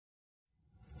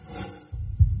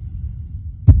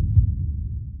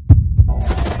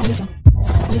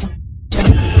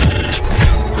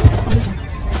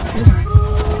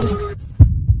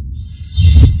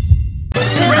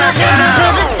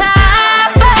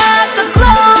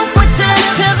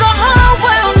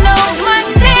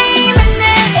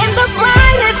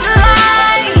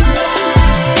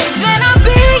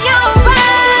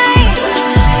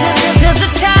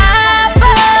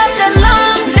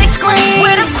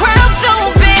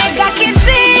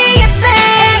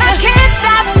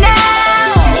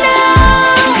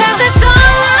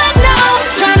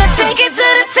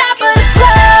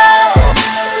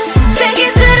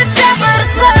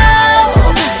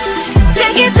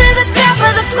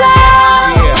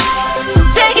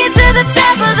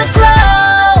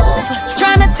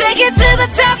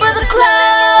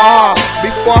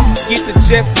Before I forget to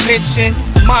just mention,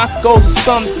 my goals are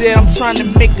something that I'm trying to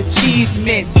make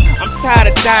achievements. I'm tired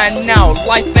of dying out,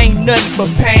 life ain't nothing but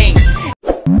pain.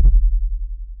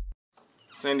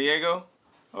 San Diego?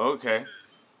 Okay.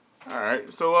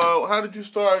 Alright. So how did you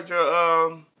start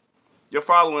your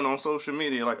following on social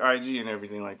media, like IG and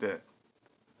everything like that?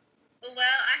 Well,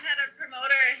 I had a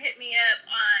promoter hit me up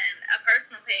on a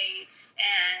personal page,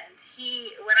 and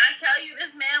when I tell you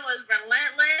this man was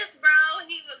relentless, bro,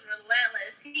 he was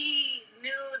relentless. He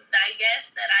knew, I guess,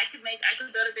 that I could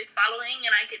build a big following, and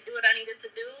I could do what I needed to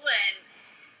do, and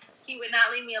he would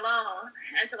not leave me alone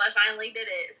until I finally did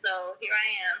it. So here I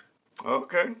am.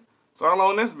 Okay. So how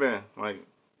long this been? Like,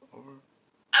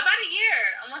 about a year.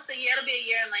 Almost a year. It'll be a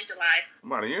year in like July.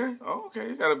 About a year? Oh, okay.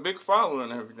 You got a big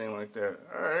following and everything like that.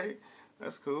 All right.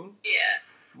 That's cool. Yeah.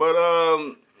 But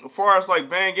as far as like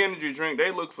Bang Energy Drink, they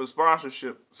look for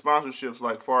sponsorships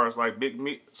like far as like big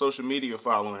social media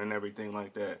following and everything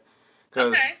like that.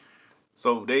 Okay.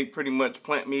 So they pretty much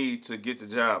plant me to get the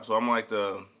job. So I'm like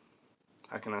the,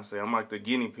 how can I say? I'm like the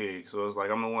guinea pig. So it's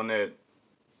like I'm the one that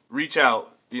reach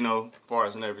out, you know, far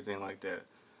as and everything like that.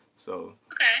 So.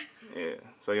 Okay. Yeah.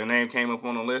 So your name came up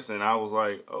on the list, and I was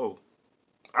like, oh,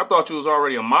 I thought you was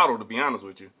already a model, to be honest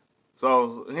with you. So I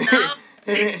was. No.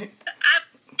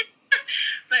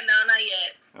 But no, not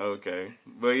yet. Okay,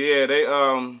 but yeah,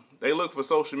 they look for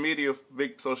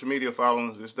big social media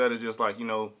followings instead of just like, you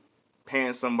know,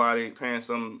 paying some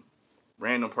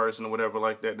random person or whatever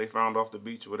like that they found off the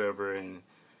beach or whatever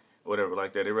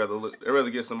like that. They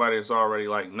rather get somebody that's already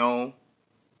like known,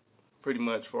 pretty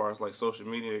much, as far as like social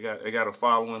media. They got a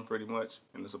following pretty much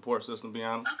in the support system, to be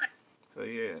honest. Okay. So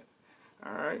yeah,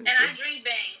 all right. And I drink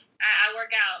Bang. I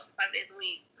work out 5 days a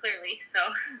week, clearly. So.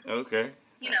 Okay.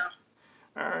 You know.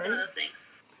 All right. One of those things.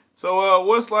 So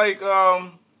what's like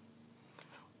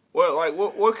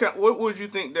what would you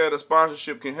think that a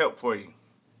sponsorship can help for you,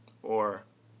 or?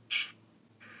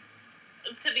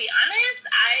 To be honest,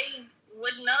 I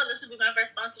wouldn't know. This would be my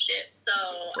first sponsorship, so.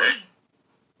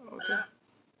 Okay.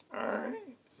 All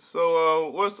right.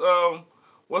 So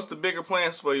what's the bigger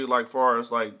plans for you? Like, far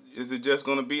as like, is it just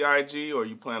gonna be IG, or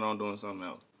you plan on doing something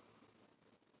else?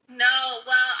 No,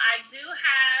 well, I do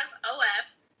have OF,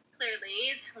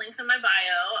 clearly, links in my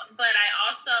bio, but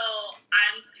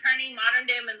I'm turning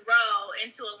Modern.Day.Monroe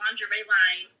into a lingerie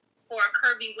line for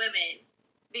curvy women,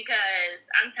 because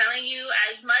I'm telling you,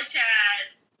 as much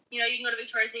as, you know, you can go to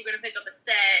Victoria's Secret and pick up a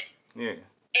set, yeah,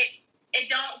 it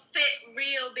don't fit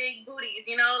real big booties,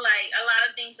 you know, like, a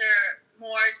lot of things are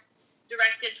more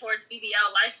directed towards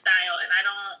BBL lifestyle, and I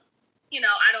don't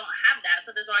have that.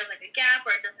 So there's always like a gap,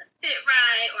 or it doesn't fit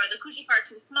right, or the coochie part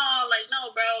too small. Like,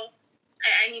 no, bro,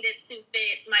 I need it to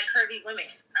fit my curvy women.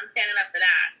 I'm standing up for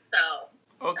that. So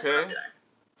okay. That's what I'm doing.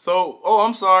 So,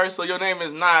 I'm sorry. So your name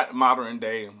is not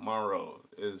Modern.Day.Monroe.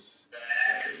 Is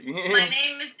my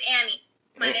name is Annie.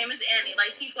 My name is Annie.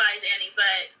 Like T-Fly is Annie,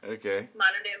 but okay.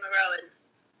 Modern.Day.Monroe is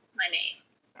my name.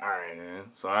 All right, man.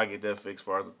 So I get that fixed as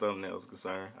far as the thumbnail is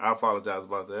concerned. I apologize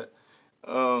about that.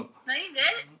 No, you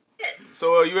good.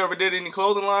 So you ever did any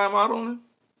clothing line modeling,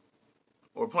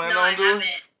 or plan on doing? No, I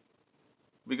haven't.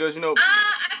 Because, you know.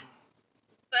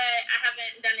 But I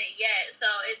haven't done it yet, so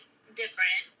it's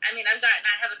different. I mean, I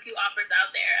have a few offers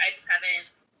out there. I just haven't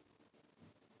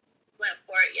went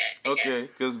for it yet. Okay,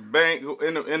 because Bang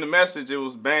in the message, it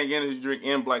was Bang Energy Drink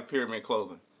and Black Pyramid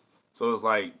Clothing. So it's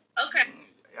like, okay,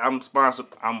 I'm sponsored.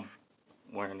 I'm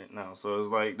wearing it now, so it's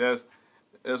like that's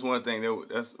one thing.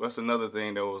 That's another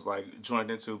thing that was like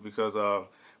joined into, because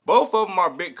both of them are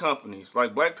big companies.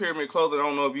 Like Black Pyramid Clothing, I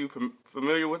don't know if you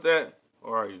familiar with that,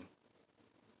 or are you?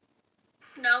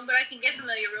 No, but I can get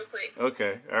familiar real quick.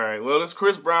 Okay, all right. Well, it's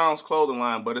Chris Brown's clothing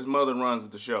line, but his mother runs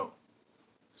the show.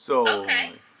 So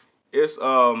it's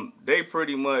they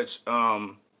pretty much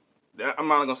I'm not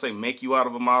gonna say make you out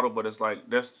of a model, but it's like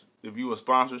that's if you a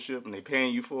sponsorship and they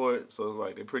paying you for it. So it's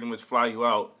like they pretty much fly you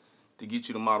out to get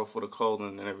you the model for the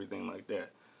clothing and everything like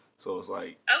that. So it's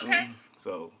like, Okay.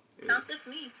 So yeah. Sounds good to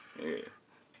me. Yeah.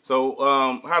 So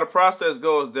how the process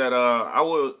goes that I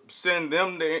will send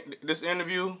them this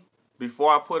interview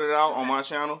before I put it out on my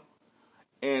channel,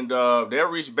 and they'll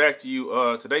reach back to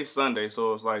you. Today's Sunday,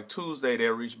 so it's like Tuesday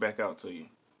they'll reach back out to you.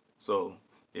 So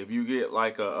if you get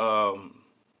like a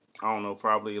I don't know,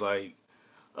 probably like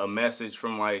a message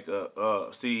from like a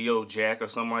CEO Jack or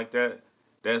something like that,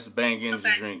 that's Bang Energy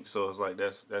Drink. So it's like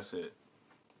that's it.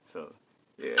 So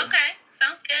yeah. Okay,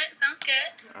 sounds good. Sounds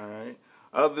good. All right.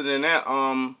 Other than that,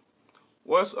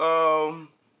 what's more?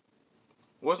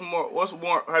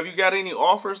 Have you got any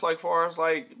offers like far as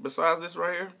like besides this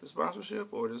right here, the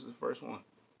sponsorship, or this is the first one?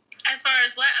 As far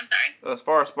as what? I'm sorry? As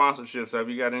far as sponsorships, have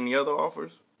you got any other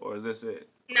offers, or is this it?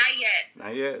 Not yet.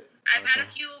 Not yet. I've had a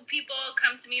few people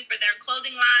come to me for their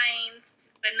clothing lines,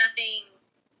 but nothing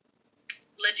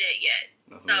legit yet.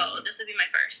 So this would be my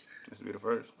first. This would be the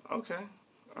first. Okay.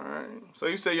 All right. So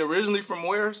you say you're originally from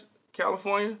where?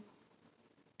 California?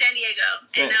 San Diego.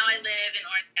 And now I live in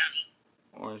Orange County.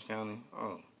 Orange County.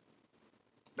 Oh.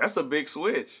 That's a big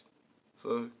switch.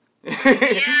 So yeah, I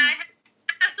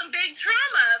had some big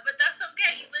trauma, but that's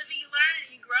okay. You live and you learn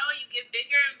and you grow and you get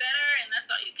bigger and better, and that's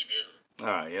all you can do.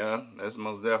 Yeah, that's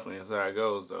most definitely that's how it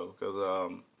goes though, cause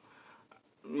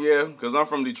I'm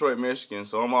from Detroit, Michigan,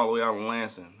 so I'm all the way out in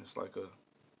Lansing. It's like a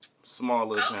small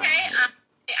little town. Okay,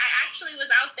 I actually was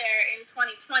out there in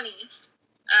 2020.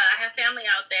 I have family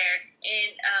out there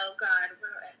in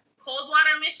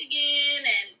Coldwater, Michigan,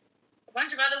 and a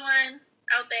bunch of other ones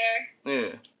out there.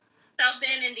 Yeah. South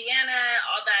Bend, Indiana,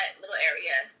 all that little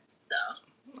area. So.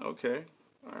 Okay.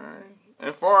 All right.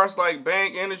 And far as like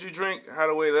Bang Energy Drink, how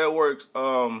the way that works,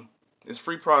 it's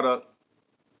free product.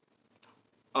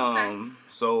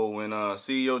 So when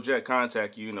CEO Jack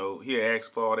contact you, he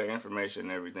asked for all that information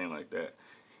and everything like that.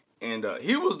 And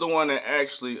he was the one that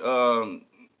actually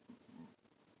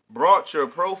brought your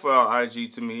profile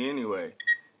IG to me anyway.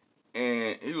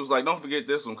 And he was like, don't forget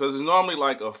this one, because it's normally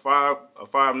like a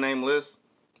five name list,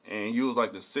 and you was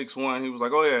like the sixth one. He was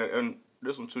like, oh yeah, and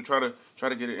this one too, try to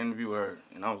get an interview with her.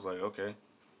 And I was like, okay.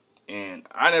 And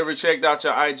I never checked out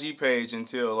your IG page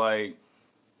until like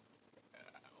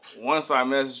once I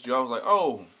messaged you, I was like,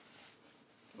 oh,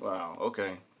 wow,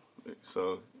 okay.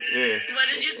 So yeah. What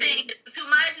did you think? Too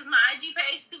much? Is my IG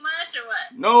page too much or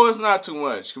what? No, it's not too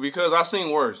much, because I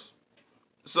seen worse.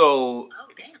 So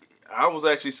damn. I was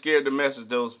actually scared to message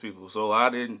those people, so I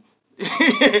didn't.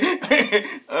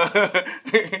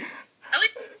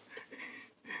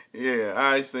 Yeah,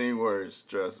 I seen worse.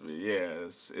 Trust me. Yeah,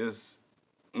 it's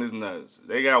nuts.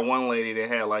 They got one lady that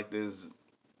had like this.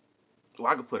 Well,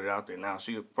 I could put it out there now.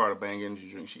 She a part of Bang Energy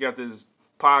Drink. She got this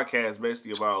podcast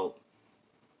basically about.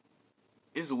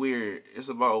 It's weird. It's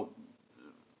about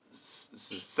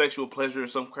sexual pleasure or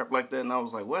some crap like that, and I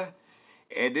was like, what?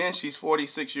 And then she's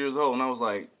 46 years old, and I was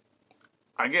like,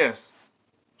 I guess.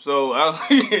 So hey, whatever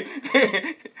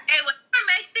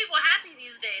makes people happy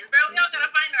these days, bro. We all gotta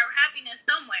find our happiness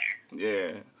somewhere.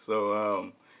 Yeah.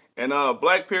 So and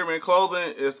Black Pyramid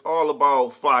Clothing is all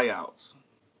about flyouts.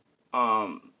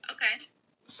 Okay.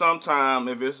 Sometime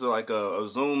if it's like a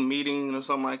Zoom meeting or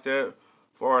something like that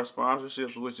for our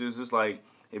sponsorships, which is just like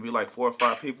it'd be like 4 or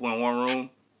 5 people in one room.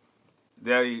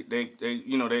 They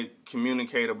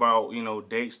communicate about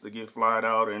dates to get flyed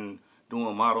out and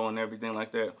doing model and everything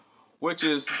like that, which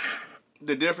is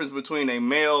the difference between a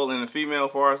male and a female.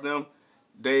 As far as them,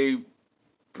 they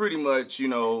pretty much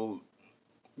you'll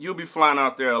be flying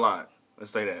out there a lot.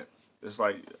 Let's say that it's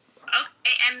like.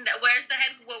 Okay, and where's the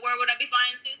head? Where would I be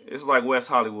flying to? It's like West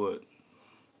Hollywood.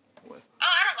 Oh,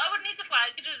 I wouldn't need to fly. I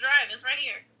could just drive. It's right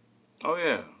here. Oh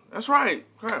yeah, that's right.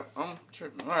 Crap, I'm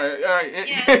tripping. All right.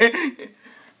 Yeah.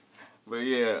 But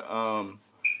yeah,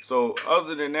 so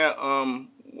other than that,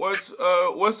 what's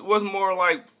more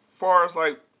like far as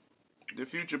like the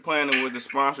future planning with the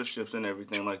sponsorships and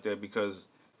everything like that, because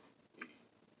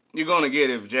you're gonna get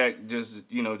it if Jack just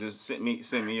sent me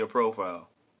your profile.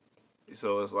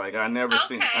 So it's like I never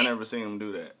seen him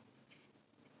do that.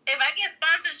 If I get a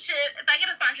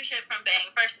sponsorship from Bang,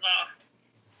 first of all,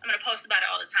 I'm gonna post about it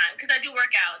all the time because I do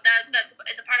work out.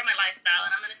 It's a part of my lifestyle,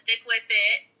 and I'm gonna stick with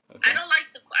it. Okay. I'm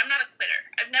not a quitter.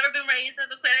 I've never been raised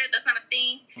as a quitter. That's not a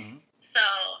thing. Mm-hmm. So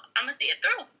I'm gonna see it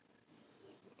through.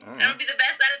 All right. I'm gonna be the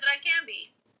best at it that I can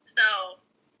be. So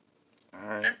all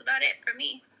right. That's about it for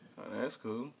me. Oh, that's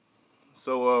cool.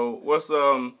 So what's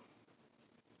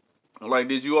like?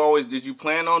 Did you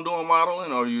plan on doing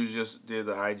modeling, or you just did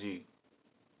the IG?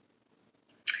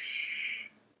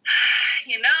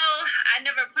 I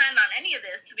never planned on any of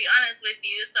this, to be honest with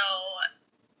you. So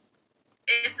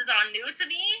this is all new to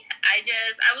me.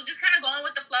 I was just kind of going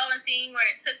with the flow and seeing where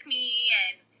it took me,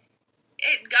 and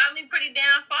it got me pretty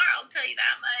damn far. I'll tell you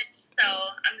that much. So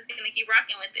I'm just gonna keep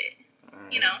rocking with it.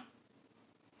 Right. You know.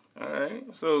 All right.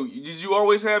 So did you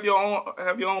always have your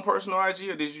own personal IG,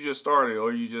 or did you just start it,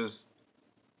 or you just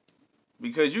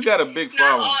because you got a big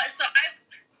following? No, so I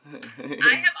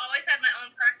have always had my own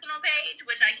personal page,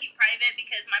 which I keep private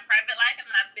because my private life and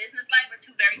my business life are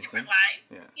two very different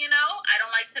lives. Yeah. You know, I don't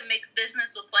like to mix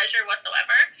business with pleasure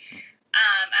whatsoever.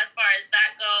 As far as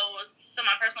that goes, so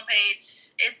my personal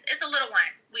page, it's a little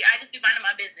one. I just be minding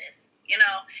my business, you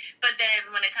know. But then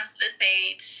when it comes to this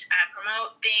page, I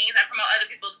promote things. I promote other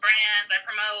people's brands. I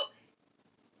promote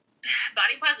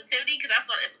body positivity because that's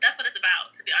what it's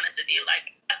about. To be honest with you,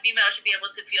 like a female should be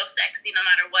able to feel sexy no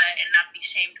matter what and not be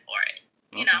shamed for it.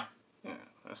 You know. Yeah,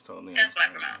 that's totally. That's what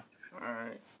I promote. All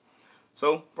right.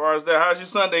 So, as far as that, how's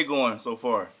your Sunday going so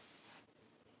far?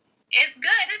 It's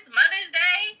good. It's Mother's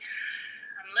Day.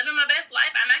 I'm living my best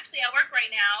life. I'm actually at work right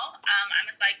now. I'm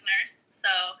a psych nurse, so.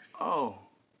 Oh.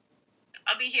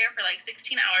 I'll be here for like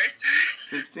 16 hours.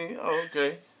 16? Oh,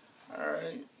 okay. All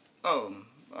right.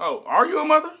 Oh, are you a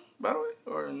mother, by the way,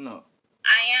 or no?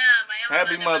 I am.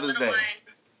 Happy Mother's Day.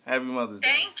 Happy Mother's Day.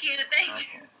 Thank you.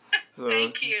 So,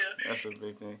 thank you. That's a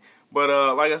big thing. But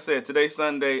like I said, today's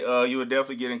Sunday. You would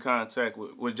definitely get in contact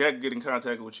with Jack. Get in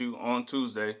contact with you on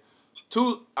Tuesday.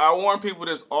 I warn people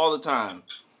this all the time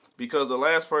because the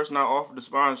last person I offered the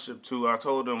sponsorship to, I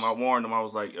warned them. I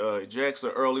was like, Jack's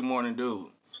an early morning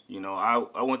dude. You know,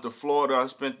 I went to Florida. I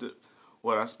spent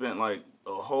like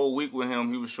a whole week with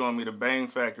him. He was showing me the Bang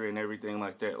Factory and everything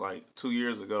like that, like 2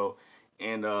 years ago.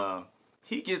 And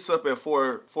he gets up at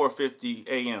 4:50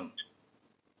 a.m.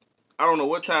 I don't know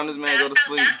what time this man go to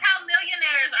sleep. That's how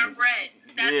millionaires are bred.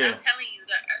 I'm telling you,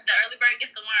 the early bird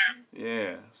gets the worm.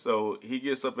 Yeah. So he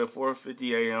gets up at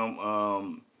 4:50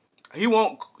 a.m. He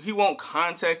won't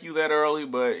contact you that early,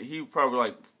 but he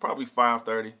probably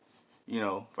 5:30. You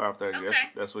know, 5:30. Okay.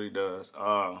 That's what he does.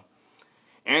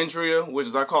 Andrea, which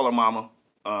is I call her Mama.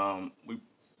 We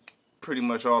pretty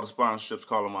much all the sponsorships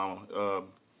call her Mama.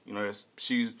 You know,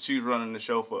 she's running the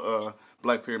show for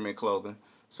Black Pyramid Clothing.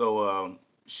 So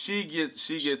she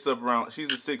gets up around.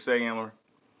 She's a 6 a.m.er.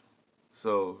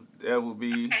 So that would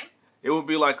be. Okay. It would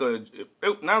be like 9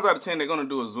 out of 10 they're gonna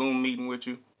do a Zoom meeting with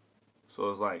you. So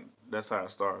it's like that's how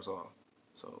it starts off.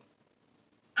 So.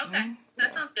 Okay,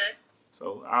 that sounds good.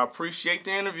 So I appreciate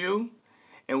the interview,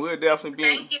 and we'll definitely be.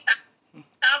 Thank you for the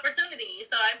opportunity.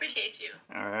 So I appreciate you.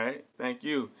 All right, thank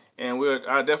you, and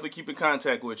I'll definitely keep in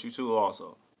contact with you too,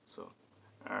 also. So,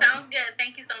 all right. Sounds good.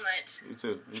 Thank you so much. You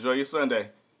too. Enjoy your Sunday.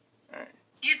 All right.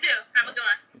 You too. Have a good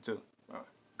one. You too. All right.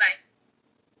 Bye.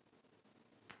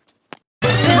 To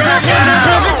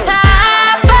the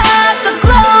top of the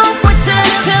globe,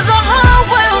 till the whole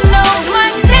world knows my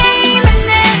name,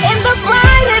 and in the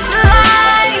brightest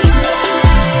light,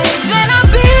 then I'll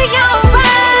be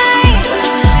alright.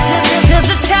 To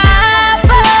the top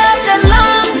of the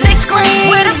lungs they scream,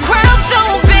 with a crowd so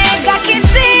big I can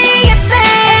see a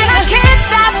thing, and I can't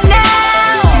stop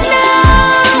now, no,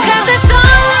 'cause it's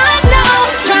all I know,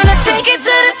 trying to take it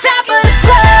to the top of the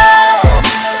globe,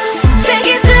 take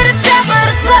it to the top of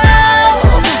the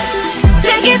globe,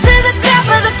 take it to the top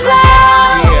of the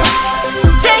globe,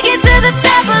 take it to the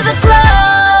top of the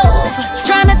globe,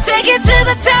 trying to take it to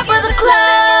the top of the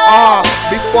globe.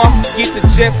 Before I forget to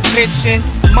just mention,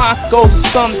 my goals are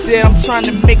something that I'm trying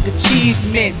to make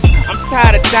achievements. I'm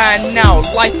tired of dying out,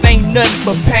 life ain't nothing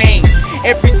but pain.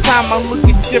 Every time I look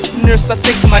at different nurse, I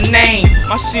think of my name.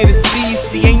 My shit is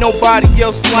BC, ain't nobody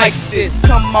else like this.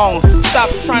 Come on, stop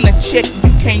trying to check,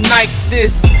 you can't like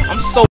this. I'm so